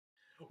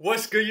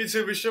What's good,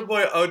 YouTube? It's your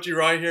boy OG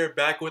right here,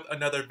 back with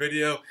another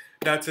video.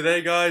 Now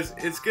today, guys,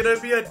 it's gonna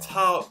be a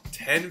top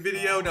 10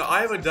 video. Now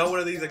I haven't done one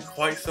of these in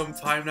quite some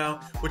time now,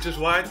 which is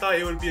why I thought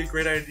it would be a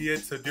great idea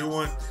to do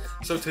one.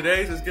 So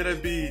today's is gonna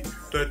be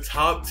the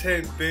top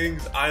 10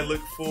 things I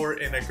look for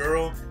in a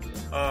girl,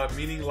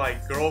 meaning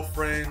like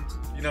girlfriend,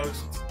 you know,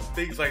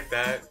 things like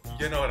that.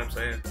 You know what I'm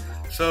saying?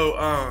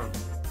 So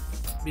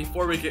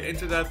before we get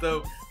into that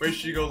though, make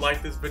sure you go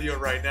like this video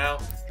right now.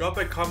 Drop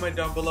a comment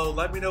down below.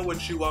 Let me know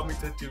what you want me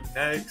to do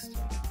next.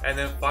 And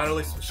then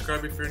finally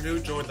subscribe if you're new.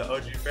 Join the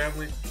OG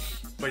family.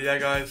 But yeah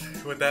guys,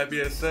 with that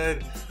being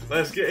said,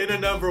 let's get into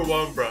number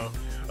one, bro.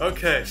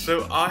 Okay,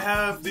 so I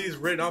have these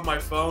written on my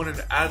phone,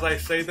 and as I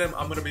say them,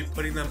 I'm going to be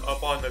putting them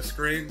up on the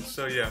screen.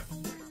 So yeah.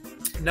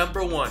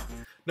 Number one.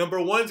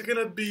 Number one's going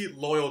to be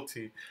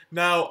loyalty.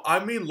 Now,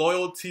 I mean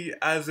loyalty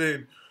as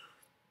in,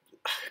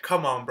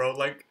 come on bro,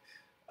 like,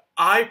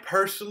 I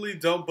personally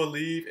don't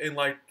believe in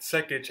like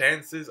second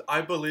chances.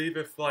 I believe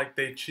if like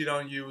they cheat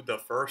on you the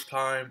first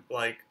time,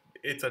 like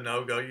it's a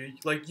no-go.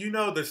 You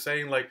know the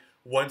saying like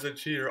once a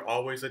cheater,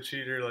 always a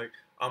cheater. Like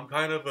I'm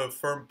kind of a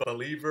firm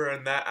believer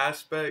in that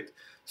aspect.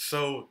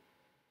 So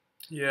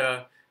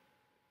yeah,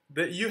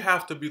 that you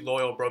have to be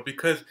loyal, bro,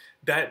 because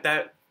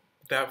that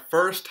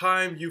first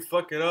time you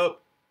fuck it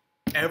up,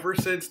 ever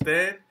since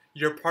then,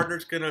 your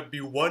partner's gonna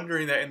be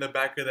wondering that in the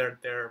back of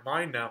their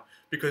mind now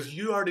because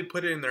you already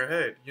put it in their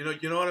head. You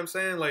know what I'm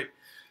saying? Like,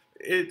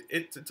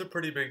 it's a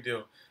pretty big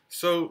deal.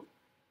 So,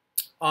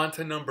 on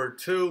to number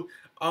two.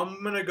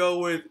 I'm gonna go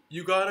with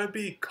you gotta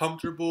be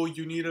comfortable.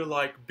 You need to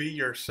like be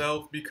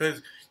yourself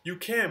because you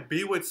can't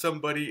be with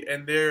somebody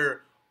and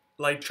they're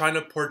like trying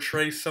to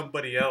portray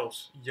somebody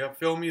else. You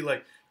feel me?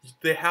 Like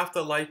they have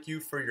to like you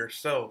for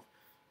yourself,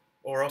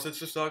 or else it's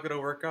just not gonna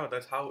work out.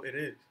 That's how it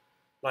is.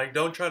 Like,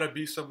 don't try to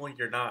be someone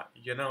you're not.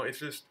 You know, it's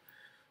just,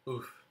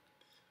 oof.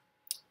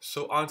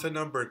 So on to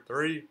number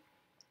three.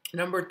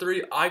 Number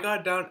three, I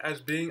got down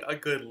as being a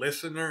good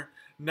listener.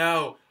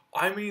 Now,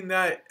 I mean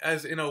that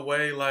as in a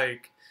way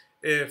like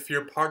if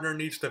your partner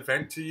needs to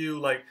vent to you,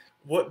 like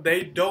what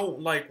they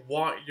don't like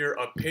want your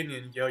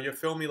opinion, yo. You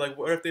feel me? Like,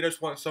 what if they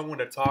just want someone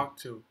to talk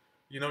to?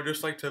 You know,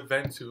 just like to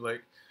vent to,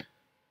 like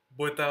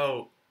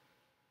without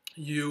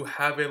you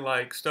having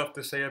like stuff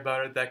to say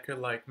about it that could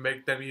like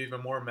make them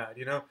even more mad,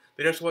 you know?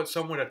 They just want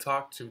someone to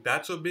talk to.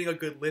 That's what being a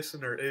good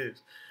listener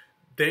is.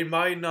 They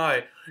might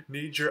not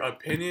need your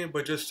opinion,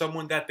 but just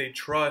someone that they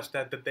trust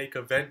that they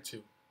could vent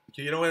to.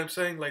 You know what I'm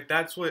saying? Like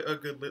that's what a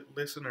good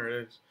listener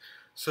is.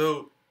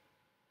 So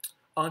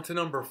on to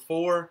number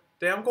four.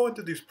 Damn, I'm going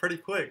through these pretty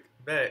quick.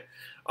 Bet.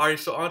 Alright,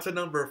 so on to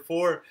number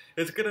four.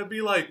 It's gonna be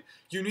like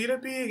you need to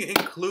be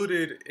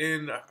included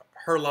in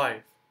her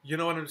life. You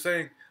know what I'm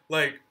saying?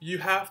 Like you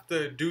have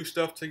to do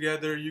stuff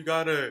together. You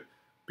gotta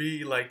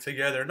be like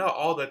together. Not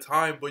all the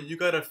time, but you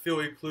gotta feel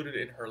included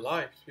in her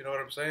life. You know what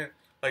I'm saying?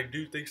 Like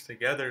do things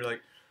together.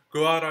 Like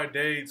go out on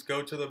dates,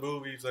 go to the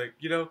movies, like,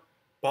 you know,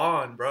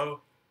 bond,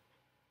 bro.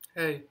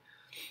 Hey.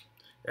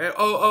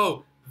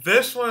 Oh,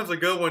 this one's a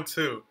good one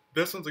too.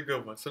 This one's a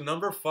good one. So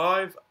number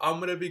five, I'm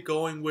gonna be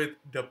going with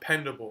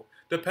dependable.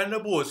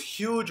 Dependable is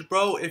huge,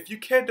 bro. If you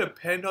can't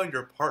depend on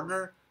your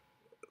partner,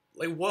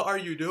 like what are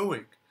you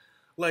doing?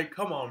 Like,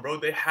 come on, bro.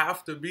 They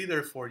have to be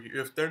there for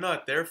you. If they're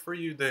not there for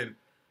you, then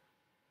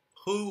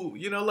who?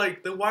 You know,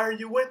 like then why are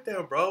you with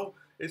them, bro?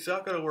 It's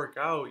not gonna work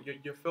out.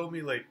 You feel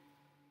me? Like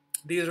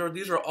these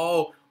are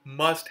all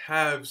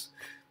must-haves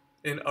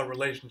in a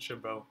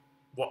relationship, bro.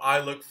 What I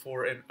look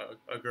for in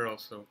a girl.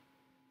 So.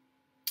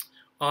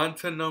 On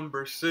to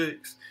number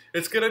six.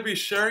 It's going to be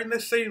sharing the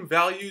same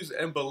values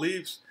and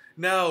beliefs.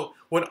 Now,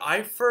 when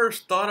I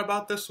first thought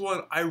about this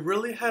one, I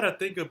really had to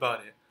think about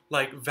it.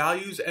 Like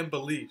values and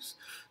beliefs.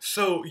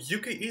 So you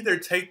could either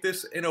take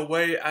this in a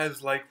way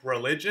as like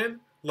religion,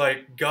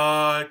 like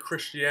God,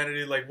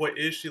 Christianity, like what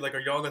is she? Like are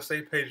y'all on the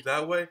same page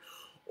that way?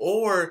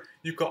 Or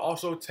you could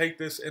also take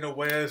this in a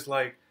way as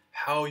like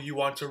how you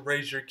want to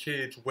raise your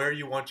kids, where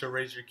you want to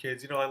raise your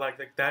kids, you know, like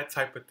that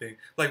type of thing.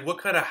 Like what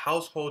kind of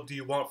household do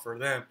you want for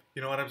them?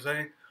 You know what I'm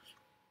saying?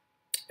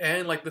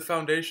 And like the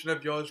foundation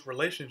of y'all's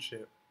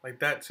relationship, like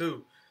that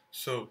too.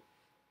 So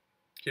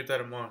keep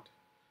that in mind.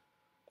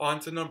 On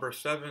to number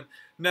seven.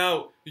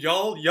 Now,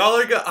 y'all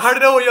are gonna, I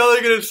don't know what y'all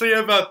are gonna say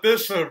about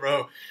this one,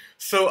 bro.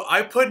 So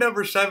I put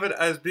number seven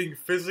as being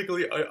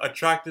physically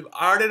attractive.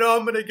 I already know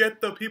I'm gonna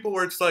get the people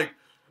where it's like,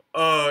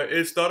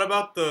 it's not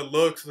about the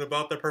looks, it's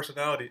about the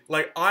personality.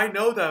 Like, I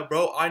know that,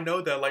 bro. I know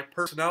that. Like,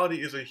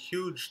 personality is a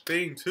huge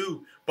thing,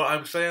 too. But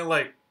I'm saying,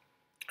 like,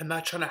 I'm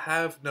not trying to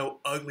have no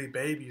ugly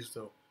babies,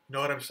 though. You know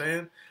what I'm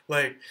saying?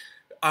 Like,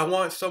 I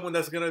want someone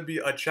that's gonna be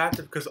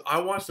attractive because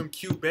I want some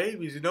cute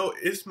babies. You know,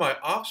 it's my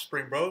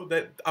offspring, bro.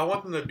 That I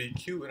want them to be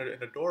cute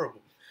and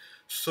adorable.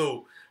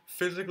 So,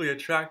 physically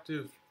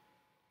attractive,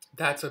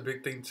 that's a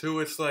big thing,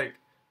 too. It's like,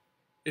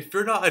 if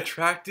you're not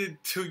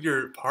attracted to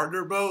your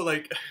partner, bro,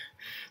 like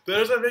that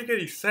doesn't make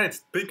any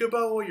sense. Think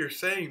about what you're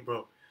saying,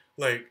 bro.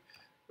 Like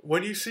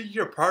when you see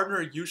your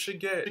partner, you should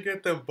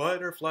get them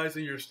butterflies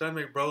in your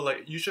stomach, bro.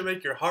 Like you should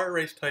make your heart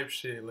race type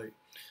shit. Like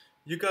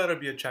you gotta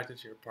be attracted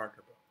to your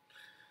partner, bro.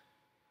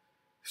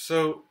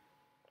 So,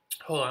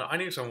 hold on, I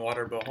need some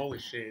water, bro. Holy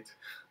shit.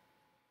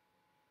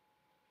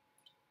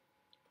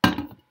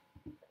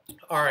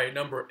 Alright,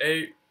 number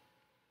 8.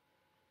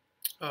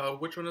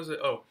 Which one is it?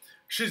 Oh,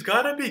 she's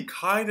gotta be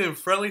kind and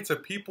friendly to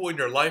people in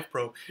your life,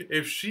 bro.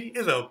 If she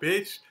is a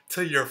bitch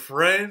to your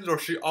friends, or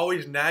she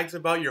always nags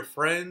about your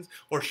friends,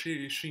 or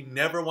she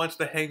never wants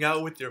to hang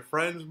out with your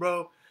friends,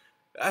 bro,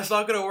 that's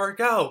not gonna work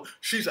out.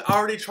 She's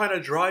already trying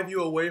to drive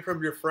you away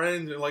from your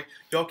friends, and like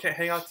y'all can't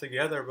hang out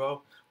together,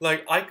 bro.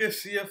 Like I could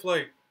see if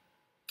like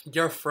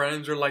your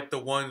friends are like the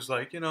ones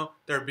like, you know,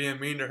 they're being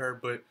mean to her,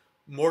 but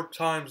more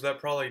times that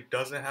probably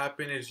doesn't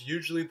happen. Is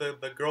usually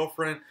the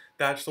girlfriend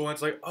that's the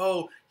one's like,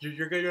 oh,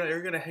 you're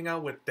gonna hang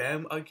out with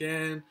them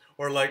again,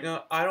 or like,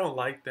 no, I don't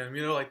like them,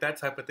 you know, like that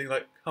type of thing.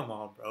 Like, come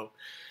on, bro.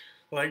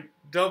 Like,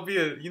 don't be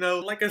a, you know,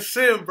 like a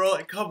sim, bro.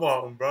 Like, come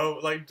on, bro.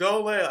 Like,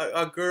 don't let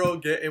a girl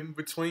get in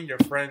between your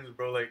friends,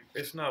 bro. Like,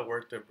 it's not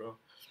worth it, bro.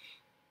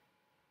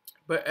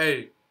 But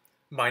hey,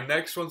 my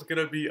next one's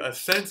gonna be a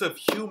sense of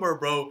humor,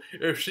 bro.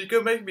 If she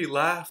can make me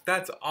laugh,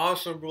 that's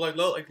awesome, bro. Like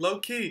low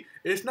key,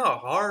 it's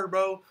not hard,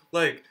 bro.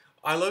 Like,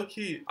 I low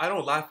key, I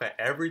don't laugh at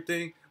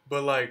everything,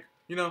 but like,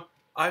 you know,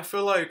 I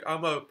feel like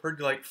I'm a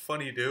pretty like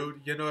funny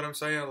dude. You know what I'm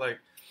saying? Like,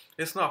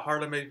 it's not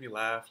hard to make me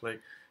laugh.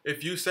 Like,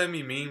 if you send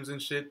me memes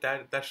and shit,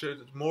 that shit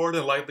is more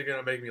than likely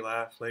gonna make me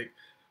laugh. Like,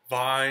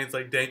 vines,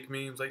 like dank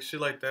memes, like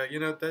shit like that. You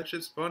know, that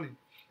shit's funny.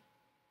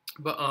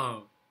 But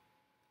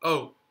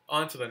oh,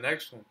 on to the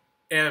next one.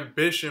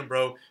 Ambition,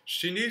 bro.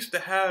 She needs to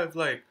have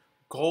like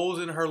goals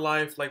in her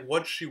life, like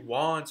what she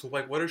wants,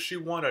 like what does she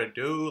want to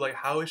do, like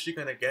how is she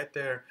gonna get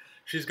there?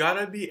 She's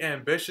gotta be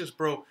ambitious,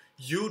 bro.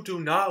 You do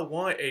not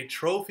want a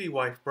trophy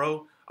wife,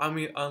 bro. I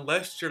mean,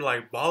 unless you're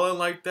like balling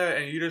like that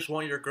and you just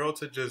want your girl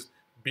to just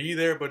be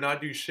there but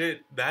not do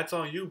shit, that's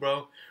on you,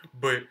 bro.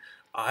 But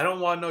I don't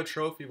want no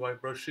trophy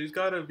wife, bro. She's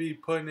gotta be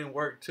putting in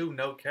work too,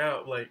 no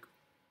cap. Like,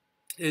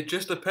 it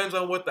just depends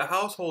on what the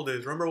household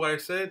is. Remember what I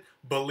said?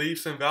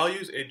 Beliefs and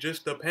values, it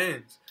just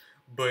depends.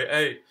 But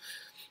hey,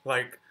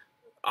 like,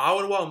 I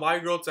would want my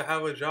girl to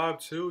have a job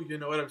too, you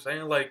know what I'm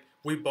saying? Like,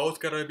 we both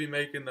gotta be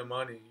making the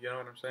money, you know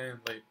what I'm saying?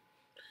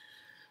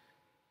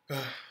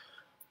 Like,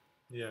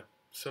 yeah.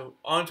 So,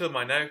 on to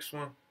my next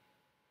one.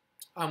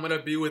 I'm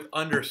gonna be with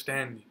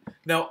understanding.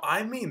 Now,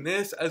 I mean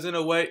this as in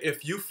a way,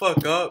 if you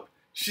fuck up,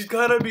 she's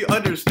gotta be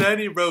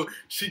understanding, bro.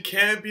 She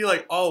can't be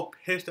like all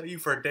pissed at you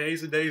for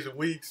days and days and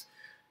weeks.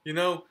 You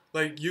know,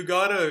 like you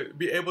gotta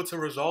be able to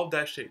resolve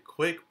that shit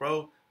quick,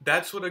 bro.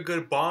 That's what a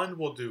good bond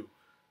will do.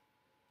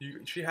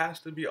 She has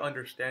to be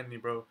understanding,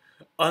 bro.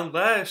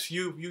 Unless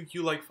you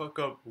like fuck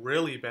up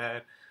really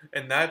bad,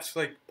 and that's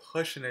like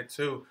pushing it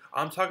too.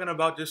 I'm talking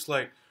about just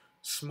like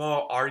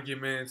small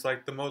arguments,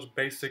 like the most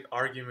basic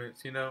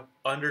arguments, you know,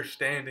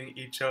 understanding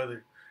each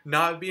other,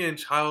 not being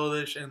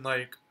childish and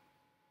like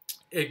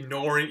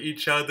ignoring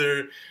each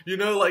other. You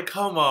know, like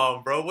come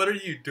on, bro. What are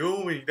you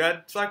doing?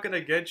 That's not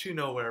gonna get you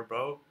nowhere,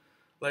 bro.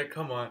 Like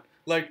come on.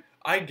 Like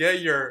I get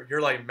you're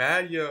like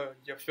mad, you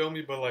feel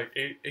me, but like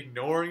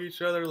ignoring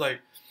each other, like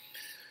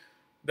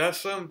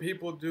that's something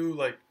people do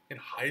like in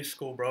high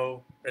school,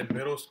 bro, in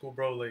middle school,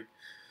 bro. Like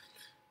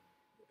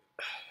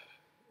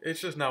it's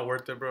just not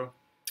worth it, bro.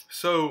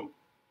 So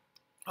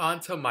on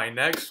to my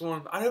next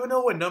one. I don't even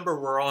know what number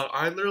we're on.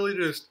 I literally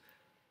just,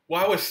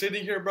 well, I was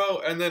sitting here, bro,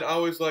 and then I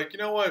was like, you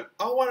know what?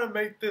 I want to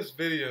make this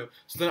video.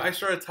 So then I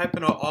started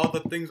typing out all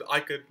the things I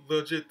could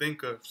legit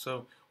think of.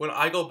 So when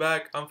I go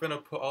back, I'm gonna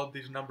put all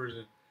these numbers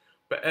in.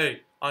 But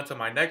hey, on to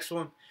my next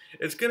one.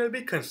 It's gonna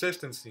be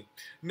consistency.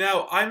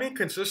 Now, I mean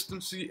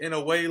consistency in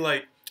a way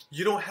like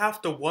you don't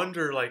have to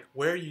wonder like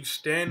where you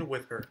stand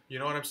with her. You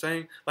know what I'm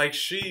saying? Like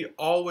she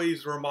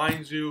always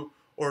reminds you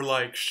or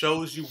like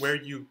shows you where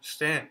you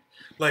stand.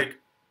 Like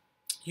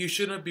you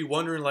shouldn't be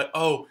wondering like,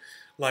 oh,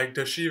 like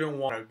does she even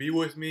want to be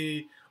with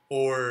me,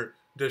 or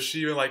does she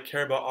even like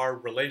care about our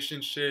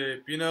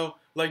relationship? You know,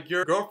 like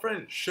your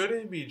girlfriend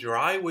shouldn't be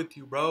dry with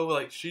you, bro.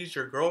 Like she's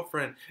your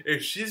girlfriend.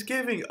 If she's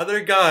giving other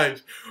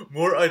guys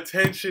more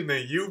attention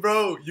than you,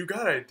 bro, you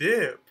gotta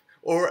dip.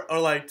 Or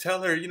like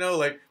tell her, you know,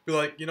 like be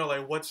like, you know,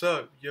 like what's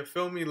up? You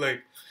feel me?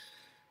 Like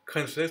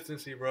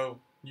consistency, bro.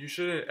 You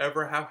shouldn't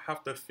ever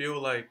have to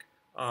feel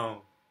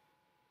um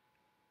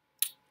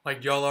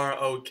like y'all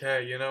aren't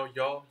okay, you know?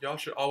 Y'all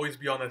should always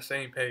be on the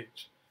same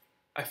page.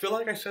 I feel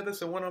like I said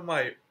this in one of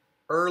my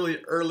early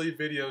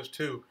videos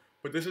too,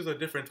 but this is a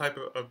different type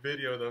of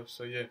video though,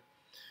 so yeah.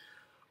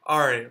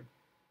 Alright,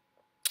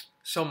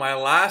 so my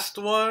last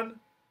one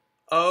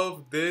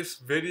of this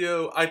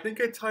video, I think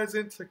it ties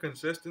into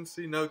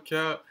consistency, no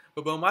cap,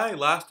 but my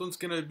last one's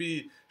gonna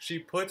be, she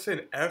puts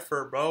in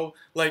effort, bro.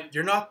 Like,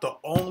 you're not the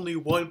only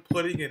one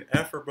putting in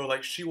effort, bro.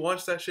 Like, she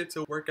wants that shit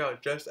to work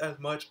out just as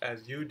much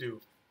as you do.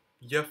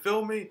 You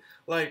feel me?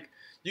 Like,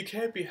 you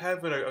can't be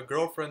having a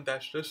girlfriend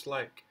that's just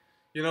like,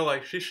 you know,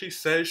 like she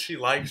says she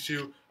likes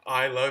you,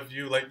 I love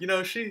you, like, you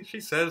know, she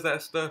says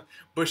that stuff,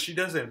 but she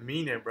doesn't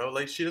mean it, bro.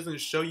 Like she doesn't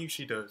show you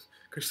she does.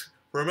 Cause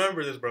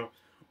remember this, bro.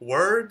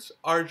 Words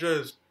are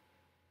just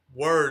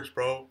words,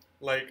 bro.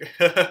 Like,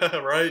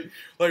 right?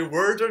 Like,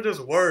 words are just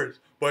words,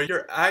 but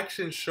your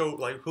actions show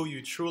like who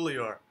you truly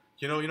are.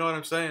 You know what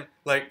I'm saying?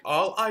 Like,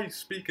 all I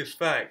speak is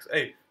facts.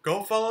 Hey,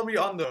 go follow me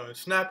on the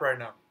Snap right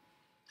now.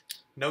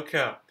 No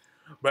cap.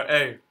 But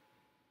hey,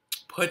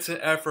 puts in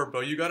effort,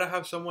 bro. You gotta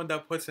have someone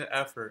that puts in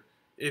effort.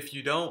 If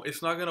you don't,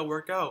 it's not gonna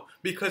work out.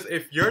 Because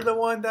if you're the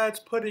one that's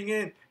putting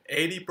in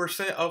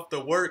 80% of the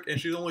work and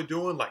she's only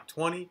doing like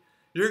 20,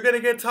 you're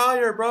gonna get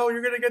tired, bro.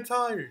 You're gonna get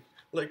tired.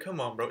 Like,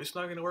 come on, bro. It's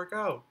not gonna work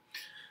out.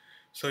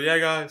 So yeah,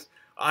 guys,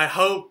 I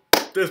hope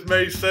this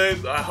made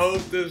sense. I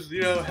hope this,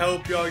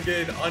 helped y'all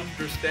get an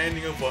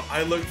understanding of what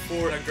I look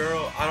for in a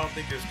girl. I don't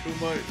think it's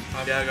too much.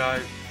 Yeah,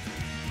 guys,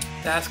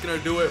 that's gonna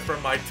do it for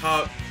my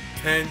top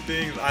 10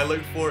 things I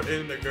look for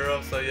in a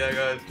girl. So yeah,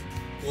 guys,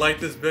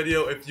 like this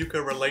video if you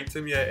could relate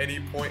to me at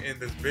any point in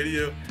this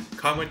video.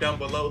 Comment down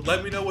below.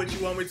 Let me know what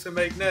you want me to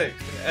make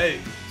next. And hey,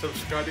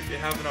 subscribe if you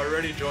haven't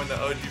already. Join the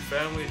OG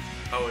family.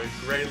 I would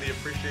greatly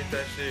appreciate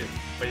that shit.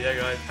 But yeah,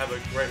 guys, have a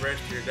great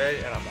rest of your day,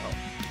 and I'm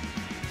out.